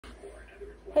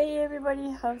Hey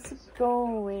everybody, how's it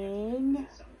going?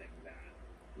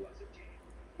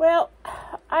 Well,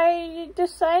 I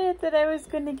decided that I was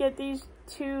going to get these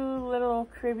two little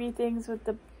cribby things with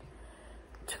the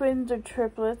twins or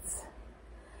triplets.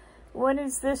 One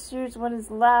is this year's, one is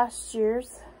last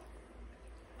year's.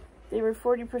 They were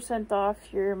 40% off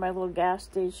here in my little gas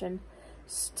station.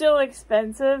 Still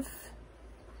expensive.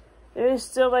 It was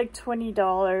still like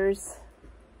 $20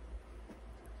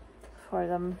 for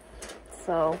them.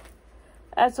 So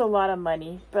that's a lot of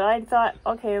money. But I thought,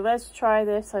 okay, let's try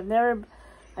this. I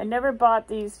never bought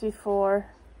these before.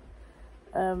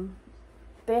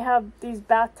 They have these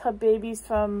bathtub babies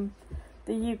from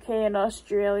the UK and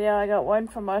Australia. I got one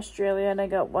from Australia and I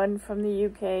got one from the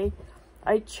UK.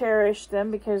 I cherish them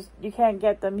because you can't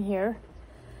get them here.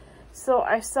 So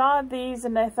I saw these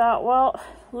and I thought, well,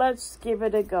 let's give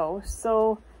it a go.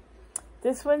 So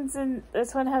this one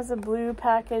has a blue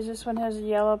package, this one has a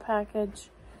yellow package.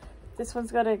 This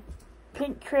one's got a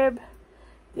pink crib.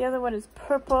 The other one is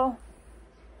purple.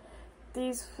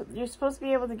 These, you're supposed to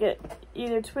be able to get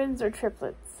either twins or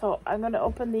triplets. So I'm going to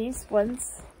open these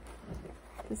ones.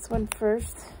 This one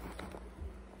first.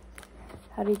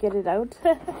 How do you get it out?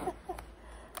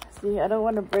 See, I don't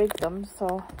want to break them,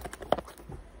 so.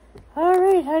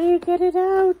 Alright, how do you get it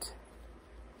out?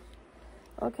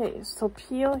 Okay, so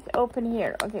peel, open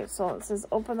here. Okay, so it says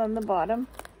open on the bottom.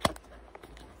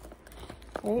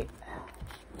 Okay.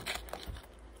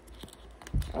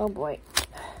 Oh boy.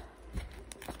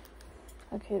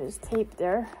 Okay, there's tape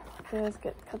there. Okay, let's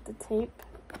cut the tape.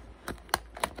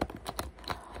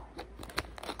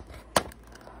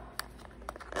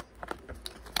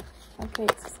 Okay,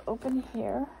 it says open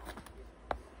here.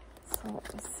 So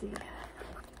let's see.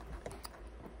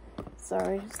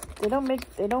 Sorry, they don't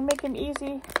make them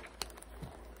easy.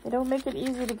 They don't make it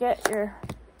easy to get your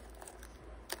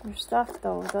stuff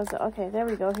though, does it? Okay, there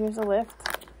we go. Here's a lift.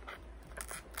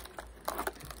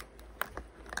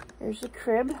 Here's the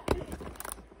crib.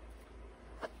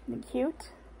 Isn't it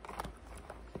cute?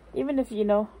 Even if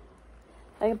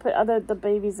I can put the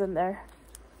babies in there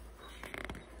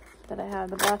that I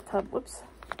have in the bathtub. Whoops.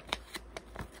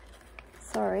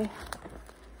 Sorry.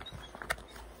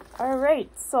 Alright,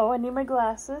 so I need my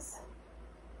glasses.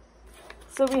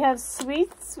 So we have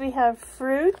sweets, we have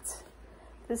fruit.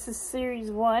 This is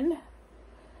series 1.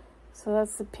 So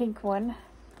that's the pink one.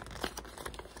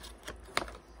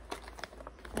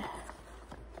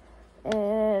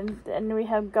 And then we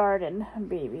have garden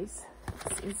babies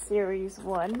in series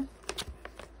 1.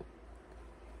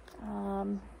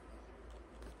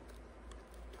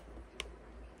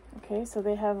 Okay, so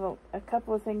they have a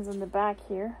couple of things in the back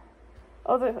here.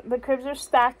 Oh, the cribs are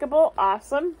stackable.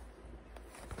 Awesome.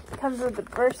 Comes with the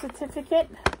birth certificate.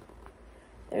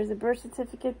 There's a birth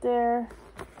certificate there.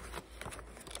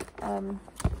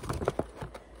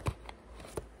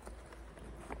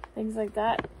 Things like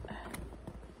that.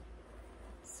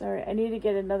 Sorry, I need to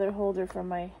get another holder for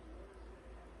my.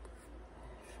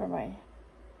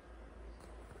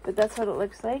 But that's what it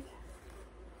looks like.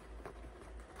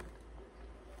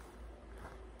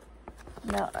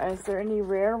 Now, is there any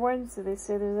rare ones? Do they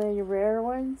say there's any rare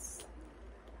ones?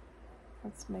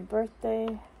 That's my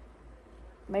birthday.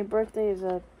 My birthday is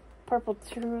a purple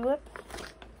tulip.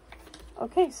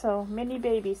 Okay, so mini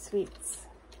baby sweets.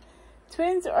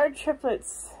 Twins or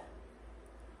triplets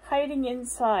hiding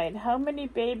inside. How many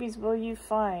babies will you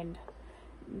find?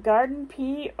 Garden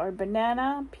pea or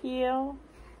banana peel?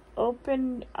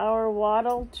 Open our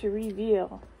wattle to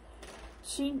reveal.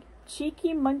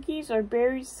 Cheeky monkeys or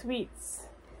berry sweets?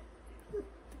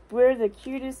 We're the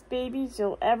cutest babies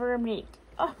you'll ever meet.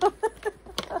 So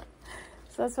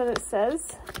that's what it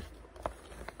says.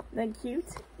 Isn't that cute?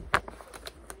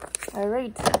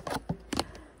 Alright.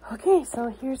 Okay, so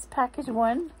here's package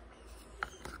 1.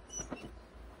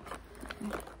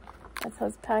 That's how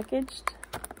it's packaged.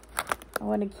 I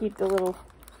want to keep the little,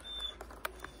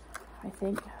 I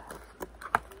think.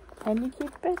 Can you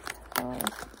keep it? Oh,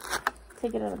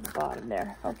 take it out of the bottom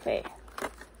there. Okay.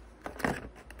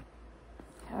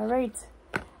 Alright.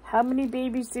 How many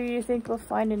babies do you think we'll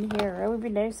find in here? It would be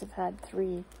nice if I had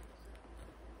 3.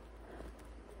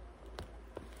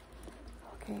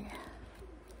 Okay.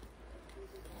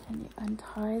 Can you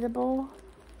untie the bowl?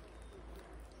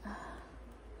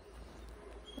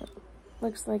 It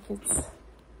looks like it's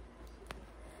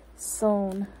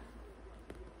sewn.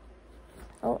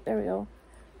 Oh, there we go.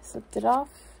 Slipped it off.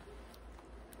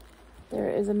 There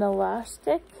is an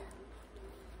elastic.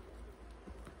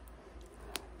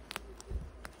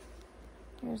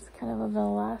 Here's kind of an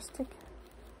elastic.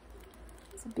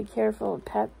 So be careful of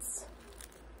pets.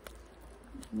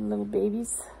 Little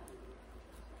babies.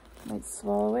 Might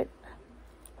swallow it.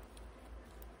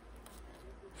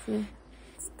 See,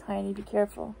 it's tiny, be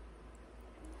careful.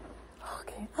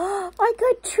 Okay. I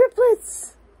got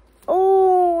triplets!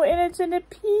 Oh, and it's in a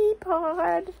pea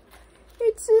pod.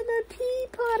 It's in a pea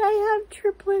pod. I have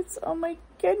triplets. Oh my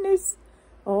goodness.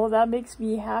 Oh, that makes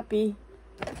me happy.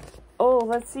 Oh,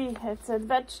 let's see. It's a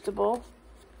vegetable.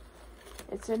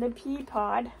 It's in a pea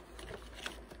pod.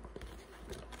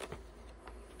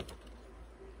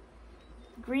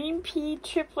 Green pea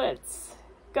triplets.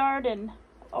 Garden.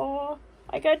 Oh,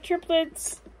 I got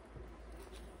triplets.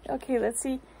 Okay, let's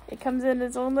see. It comes in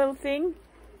its own little thing.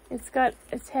 It's got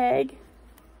a tag.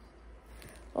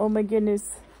 Oh my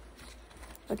goodness.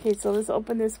 Okay, so let's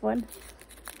open this one.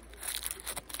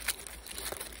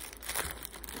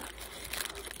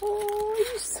 Oh,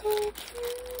 you're so cute.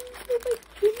 Oh my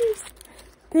goodness.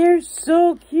 They're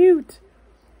so cute.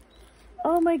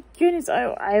 Oh my goodness.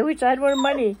 I wish I had more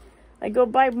money. I'd go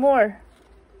buy more.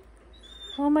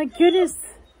 Oh my goodness.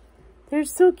 They're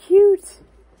so cute.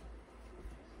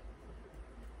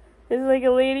 It's like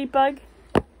a ladybug.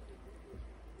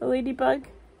 A ladybug.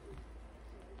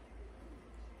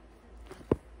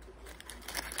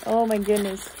 Oh my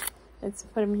goodness. Let's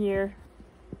put him here.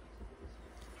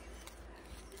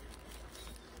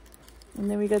 And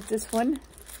then we got this one.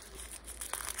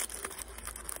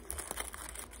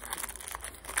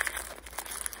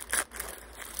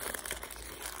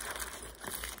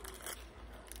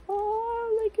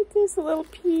 Oh, look at this, a little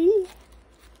pea.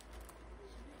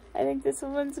 I think this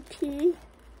one's a pea.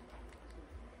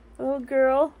 A little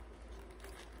girl.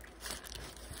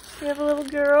 We have a little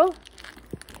girl.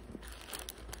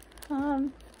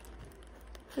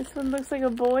 This one looks like a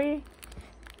boy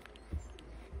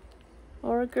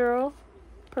or a girl.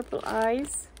 Purple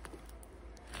eyes.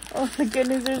 Oh my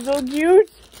goodness, they're so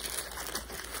cute.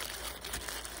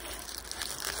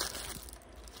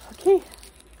 Okay,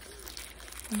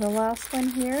 and the last one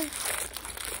here.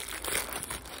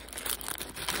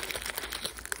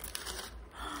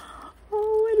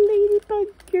 Oh, a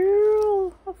ladybug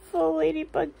girl. A full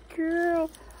ladybug girl.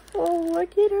 Oh,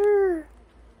 look at her.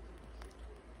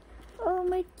 Oh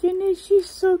my goodness, she's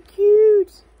so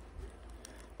cute.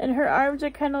 And her arms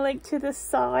are kind of like to the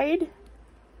side.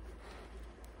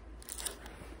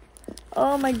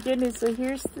 Oh my goodness, so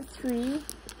here's the three.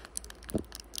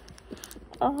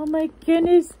 Oh my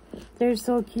goodness, they're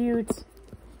so cute.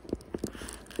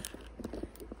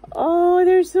 Oh,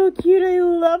 they're so cute, I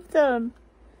love them.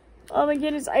 Oh my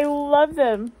goodness, I love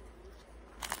them.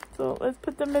 So let's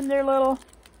put them in their little,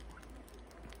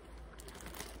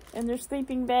 in their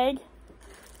sleeping bag.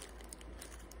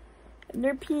 And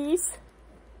their peas.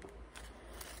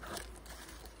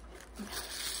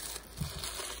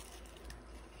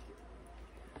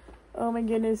 Oh my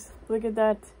goodness, look at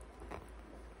that.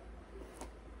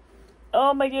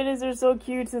 Oh my goodness, they're so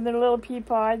cute in their little pea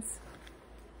pods.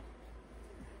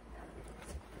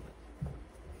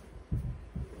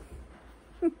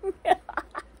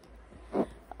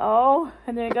 Oh,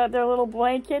 and they got their little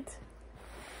blanket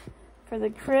for the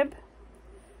crib.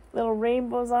 Little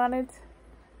rainbows on it.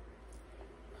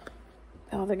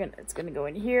 Oh, it's gonna go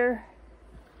in here.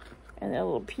 And their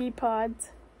little pea pods.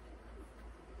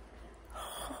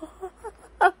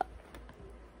 Oh,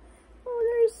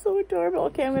 they're so adorable.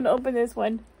 Okay, I'm gonna open this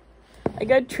one. I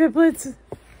got triplets.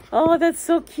 Oh, that's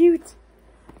so cute.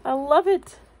 I love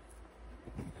it.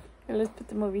 Here, let's put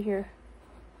them over here.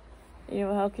 You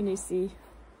know, how can you see?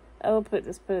 I will put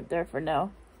it there for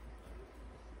now.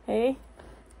 Hey.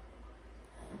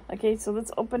 Okay, so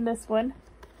let's open this one.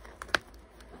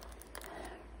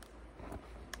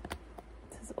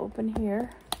 It says open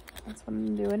here. That's what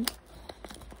I'm doing.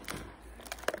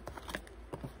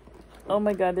 Oh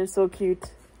my god, they're so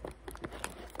cute.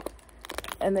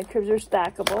 And the cribs are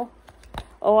stackable.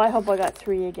 Oh, I hope I got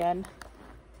 3 again.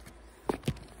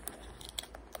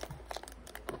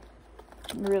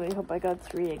 I really hope I got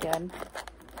 3 again.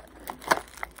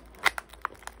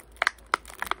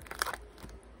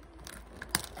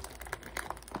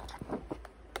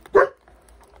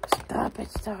 Stop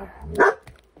it, Star.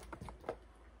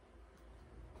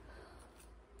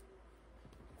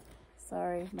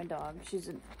 Sorry, my dog.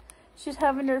 She's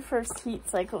having her first heat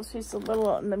cycle. She's a little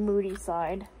on the moody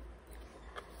side.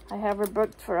 I have her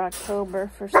booked for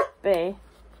October for spay.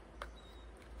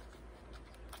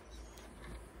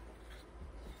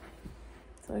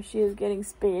 So she is getting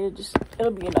spayed.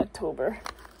 It'll be in October.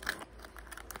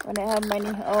 When I have my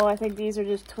oh, I think these are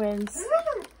just twins.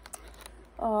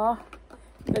 Aw.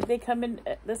 But they come in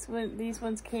these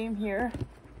ones came here.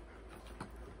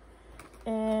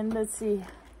 And let's see.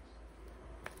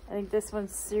 I think this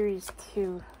one's series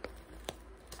 2.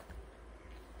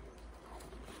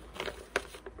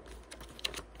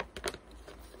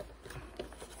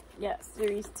 Yeah,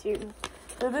 series 2.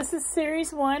 So this is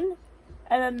series 1,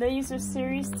 and then these are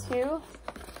series 2.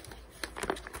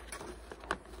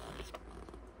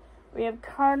 We have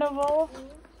Carnival,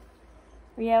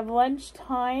 we have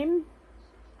Lunchtime,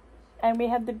 and we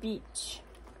have the beach.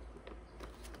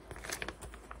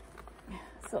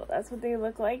 So that's what they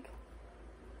look like.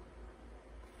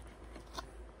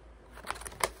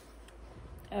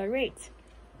 All right.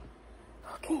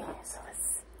 Okay, so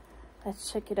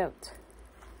let's check it out.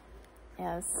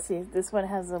 Yeah, let's see. This one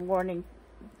has a warning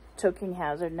choking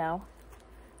hazard now.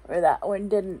 Or that one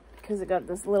didn't, because it got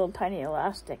this little tiny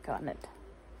elastic on it.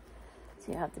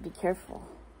 So you have to be careful.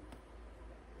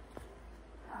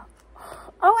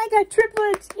 Oh, I got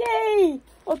triplets! Yay!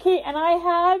 Okay, and I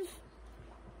have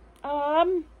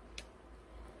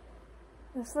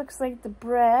this looks like the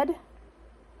bread.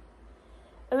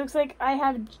 It looks like I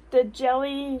have the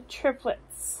jelly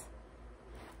triplets.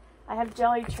 I have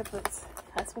jelly triplets.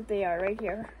 That's what they are right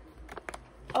here.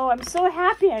 Oh, I'm so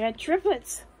happy I got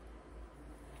triplets.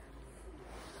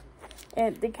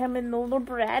 And they come in the little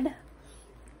bread.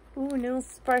 Ooh, a little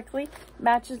sparkly.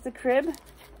 Matches the crib.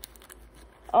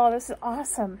 Oh, this is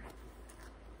awesome.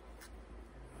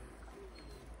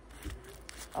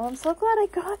 Oh, I'm so glad I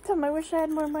got them. I wish I had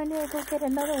more money. I'd go get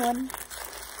another one.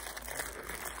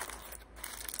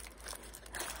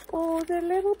 Oh, they're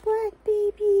little black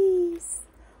babies.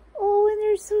 Oh, and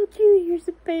they're so cute. Here's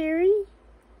a berry.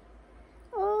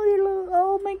 Oh, they're little,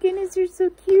 oh my goodness, they're so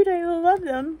cute. I love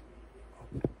them.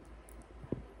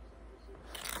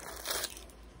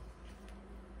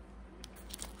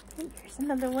 And here's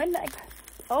another one.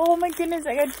 Oh my goodness,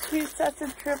 I got 2 sets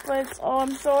of triplets. Oh,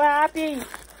 I'm so happy.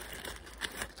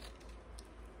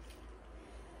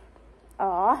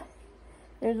 Aw,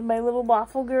 there's my little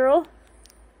waffle girl.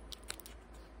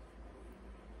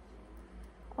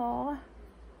 Aw.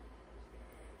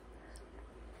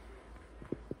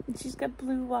 And she's got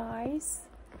blue eyes.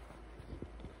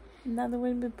 Another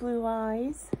one with blue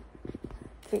eyes.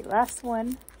 Okay, last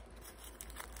one.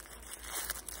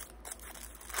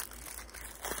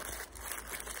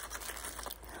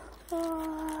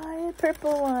 Aw, a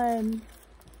purple one.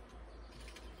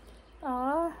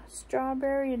 Aw,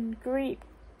 strawberry and grape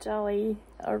jelly,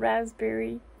 or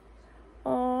raspberry.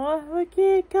 Aw, look at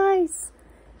it, guys.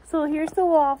 So here's the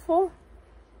waffle.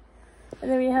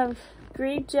 And then we have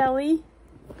grape jelly.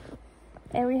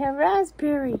 And we have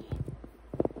raspberry.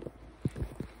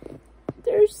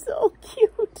 They're so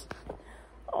cute.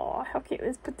 Oh, okay,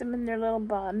 let's put them in their little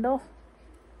bundle.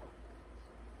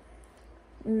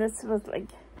 And this was like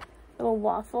a little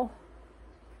waffle.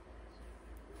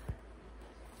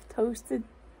 Toasted.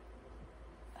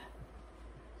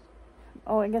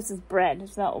 Oh, I guess it's bread.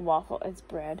 It's not a waffle, it's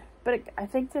bread. But I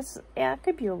think this, yeah, it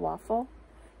could be a waffle.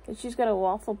 Because she's got a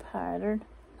waffle pattern.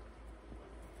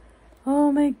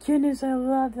 Oh my goodness, I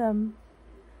love them.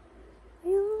 I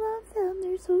love them,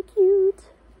 they're so cute.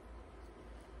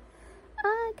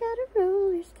 I got a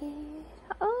roller skate.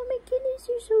 Oh my goodness,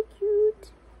 you're so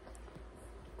cute.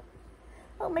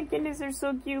 Oh my goodness, they're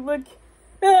so cute, look.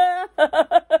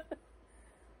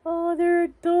 Oh, they're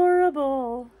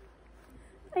adorable.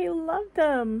 I love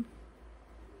them.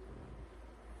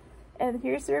 And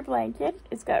here's their blanket.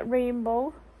 It's got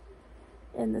rainbow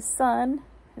and the sun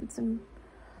and some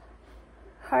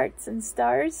hearts and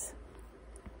stars.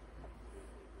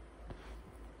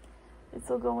 This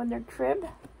will go in their crib.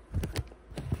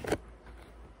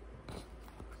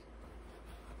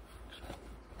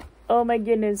 Oh my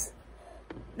goodness.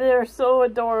 They're so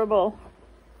adorable.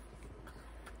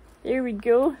 There we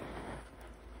go.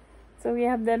 So we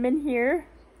have them in here,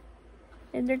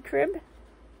 in their crib.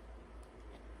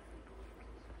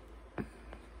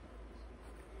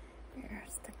 Here,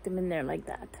 stick them in there like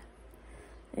that.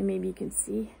 And maybe you can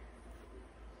see.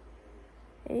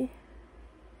 Okay.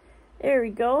 There we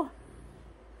go.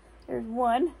 There's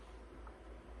one.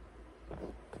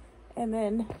 And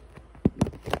then,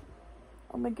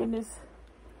 oh my goodness.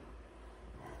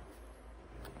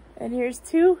 And here's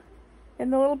 2 in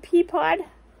the little pea pod.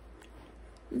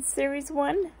 In series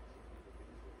 1.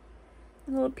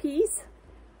 The little peas.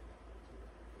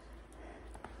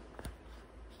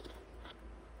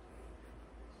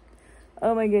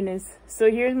 Oh my goodness.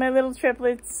 So here's my little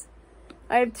triplets.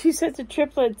 I have 2 sets of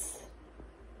triplets.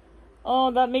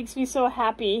 Oh, that makes me so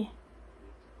happy.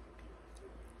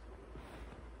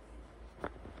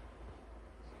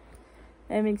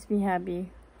 That makes me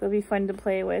happy. They'll be fun to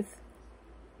play with.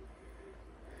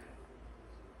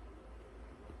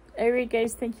 Alright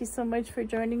guys, thank you so much for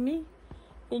joining me.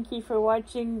 Thank you for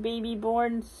watching Baby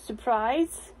Born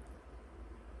Surprise.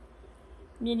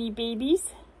 Mini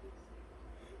babies.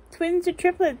 twins or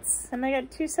triplets, and I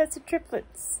got 2 sets of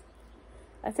triplets.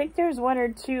 I think there's 1 or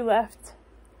 2 left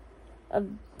of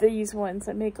these ones.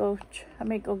 I may go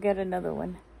get another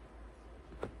one.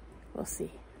 We'll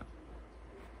see.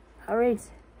 Alright,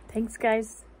 thanks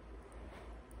guys.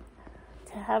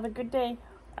 Have a good day.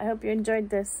 I hope you enjoyed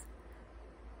this.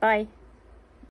 Bye.